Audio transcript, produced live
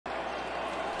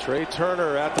Trey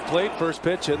Turner at the plate. First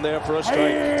pitch in there for a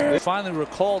strike. Finally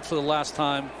recalled for the last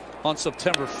time on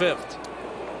September 5th.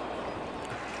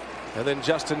 And then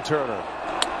Justin Turner.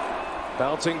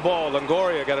 Bouncing ball.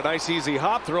 Longoria got a nice easy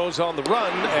hop. Throws on the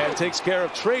run and takes care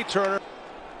of Trey Turner.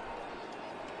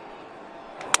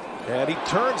 And he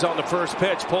turns on the first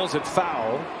pitch. Pulls it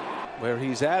foul. Where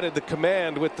he's added the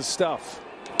command with the stuff.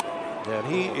 And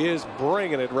he is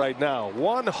bringing it right now.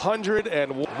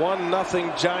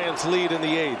 101-0 Giants lead in the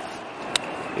 8th.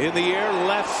 In the air,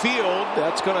 left field.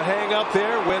 That's going to hang up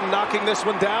there. Wynn knocking this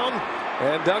one down.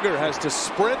 And Duggar has to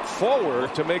sprint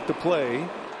forward to make the play.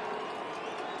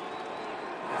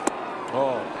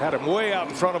 Oh, had him way out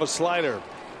in front of a slider.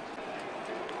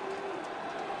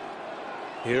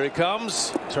 Here he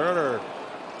comes. Turner.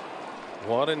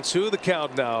 1-2 the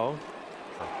count now.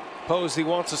 Posey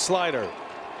wants a slider.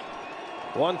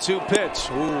 1-2 pitch.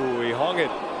 Ooh, he hung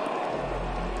it.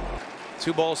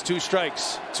 2 balls, 2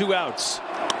 strikes, 2 outs.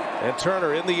 And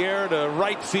Turner in the air to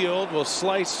right field will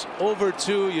slice over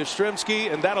to Yastrzemski,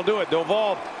 and that'll do it.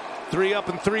 Doval 3 up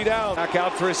and 3 down. Back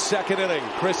out for his second inning.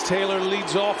 Chris Taylor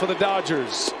leads off for the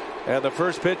Dodgers. And the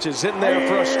first pitch is in there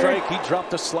for a strike. He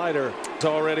dropped a slider. He's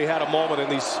already had a moment in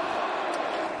these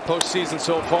postseason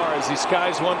so far as he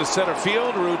skies one to center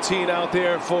field. Routine out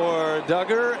there for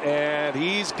Duggar, and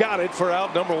he's got it for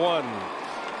out number 1.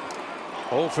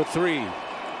 0 for 3.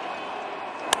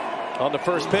 On the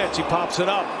first pitch, he pops it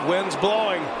up. Wind's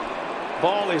blowing.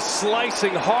 Ball is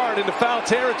slicing hard into foul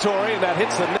territory, and that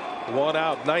hits the net. 1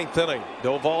 out, 9th inning.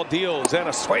 Doval deals, and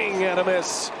a swing and a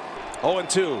miss.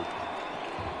 0-2.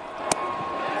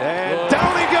 And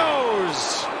down he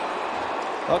goes.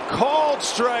 A called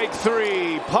strike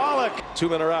 3. Pollock. 2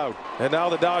 men are out. And now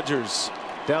the Dodgers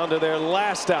down to their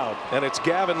last out. And it's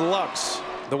Gavin Lux,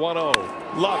 the 1-0.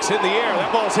 Lux in the air.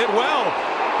 That ball's hit well.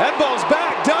 That ball's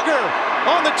back. Duggar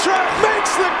on the track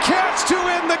makes the catch to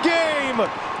end the game.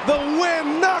 The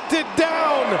wind knocked it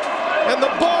down. And the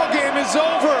ball game is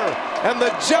over. And the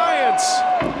Giants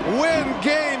win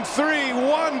game 3,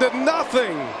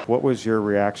 1-0. What was your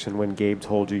reaction when Gabe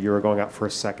told you were going out for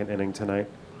a second inning tonight?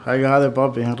 I got it,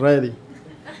 Bobby. I'm ready.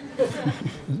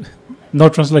 No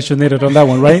translation needed on that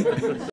one, right?